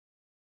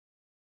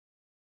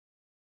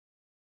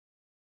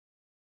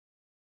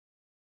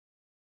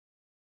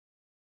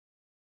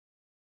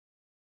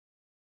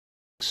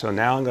So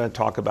now I'm going to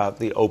talk about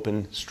the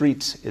Open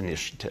Streets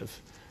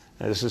Initiative.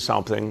 Now, this is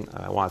something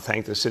I want to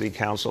thank the City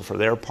Council for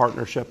their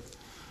partnership.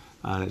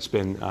 And it's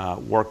been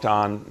worked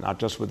on not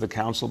just with the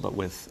council, but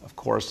with, of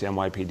course, the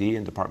NYPD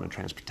and Department of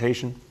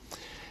Transportation.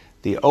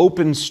 The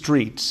open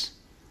streets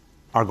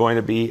are going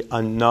to be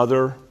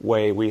another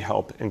way we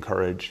help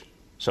encourage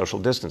social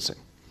distancing,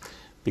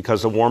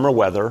 because the warmer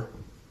weather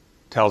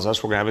tells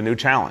us we're going to have a new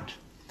challenge.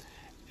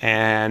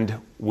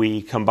 And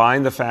we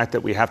combine the fact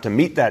that we have to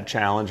meet that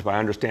challenge by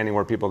understanding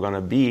where people are going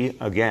to be.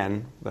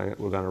 Again, we're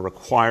going to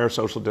require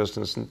social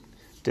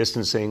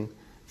distancing,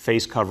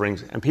 face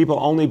coverings, and people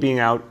only being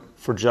out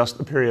for just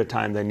the period of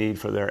time they need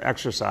for their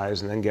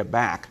exercise and then get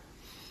back.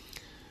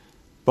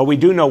 But we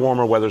do know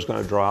warmer weather is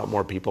going to draw out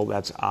more people.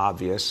 That's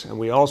obvious. And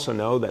we also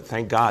know that,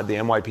 thank God, the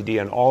NYPD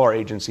and all our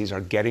agencies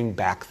are getting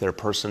back their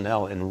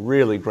personnel in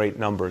really great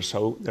numbers.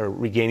 So they're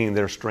regaining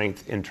their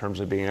strength in terms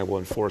of being able to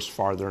enforce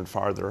farther and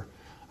farther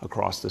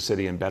across the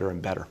city and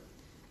better.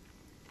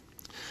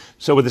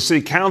 So with the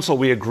City Council,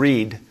 we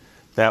agreed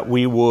that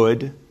we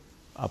would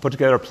put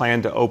together a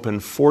plan to open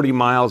 40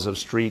 miles of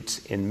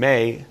streets in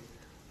May,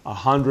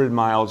 100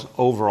 miles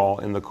overall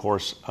in the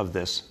course of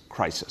this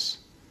crisis.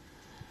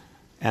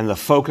 And the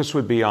focus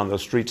would be on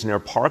those streets near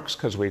parks,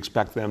 because we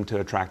expect them to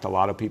attract a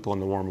lot of people in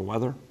the warmer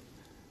weather.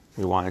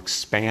 We want to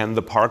expand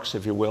the parks,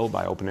 if you will,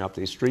 by opening up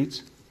these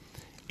streets.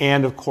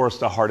 And, of course,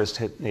 the hardest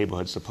hit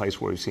neighborhoods, the place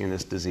where we've seen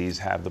this disease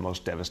have the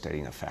most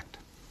devastating effect.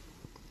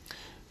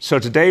 So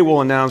today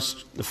we'll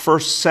announce the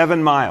first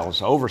 7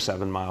 miles, over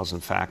 7 miles in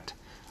fact,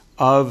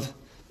 of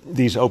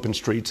these open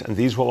streets, and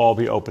these will all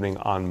be opening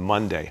on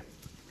Monday.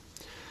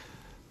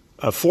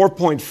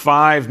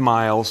 4.5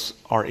 miles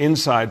are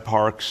inside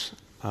parks.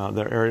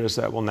 They're areas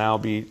that will now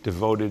be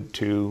devoted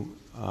to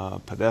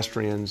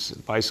pedestrians,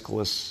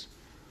 bicyclists.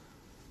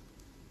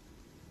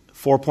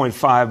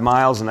 4.5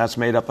 miles, and that's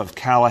made up of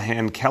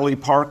Callahan-Kelly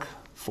Park,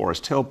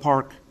 Forest Hill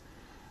Park,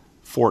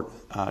 Fort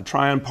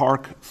Tryon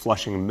Park,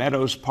 Flushing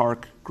Meadows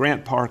Park,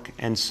 Grant Park,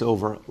 and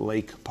Silver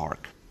Lake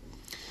Park.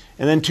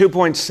 And then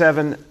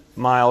 2.7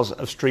 miles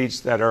of streets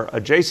that are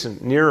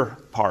adjacent, near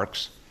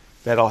parks,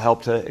 that'll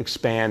help to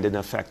expand and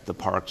affect the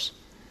parks.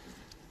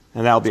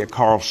 And that'll be at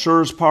Carl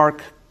Schurz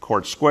Park,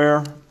 Court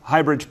Square,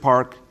 Highbridge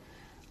Park,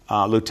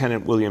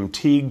 Lieutenant William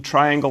Teague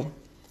Triangle,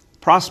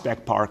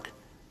 Prospect Park,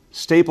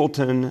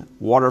 Stapleton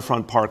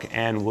Waterfront Park,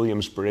 and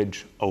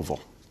Williamsbridge Oval.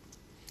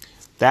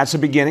 That's a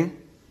beginning,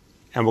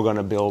 and we're going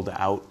to build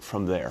out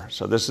from there.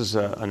 So this is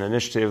an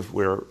initiative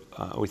where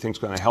we think is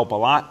going to help a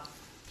lot.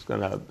 It's going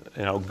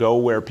to go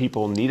where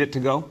people need it to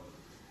go.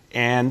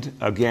 And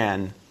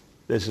again,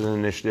 this is an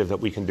initiative that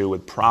we can do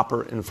with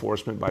proper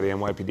enforcement by the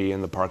NYPD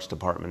and the Parks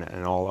Department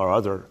and all our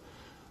other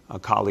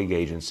colleague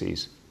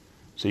agencies.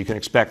 So you can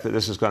expect that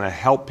this is going to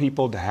help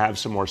people to have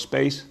some more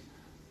space,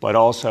 but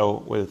also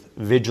with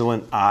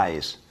vigilant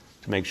eyes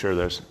to make sure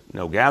there's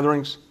no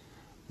gatherings,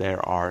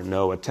 there are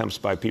no attempts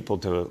by people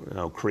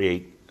to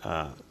create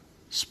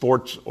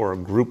sports or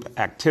group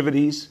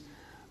activities.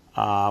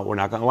 We're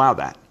not going to allow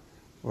that.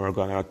 We're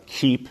going to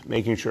keep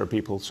making sure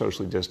people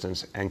socially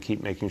distance and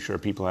keep making sure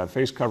people have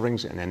face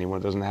coverings, and anyone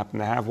who doesn't happen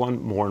to have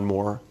one, more and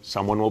more,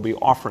 someone will be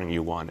offering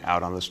you one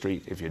out on the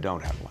street if you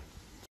don't have one.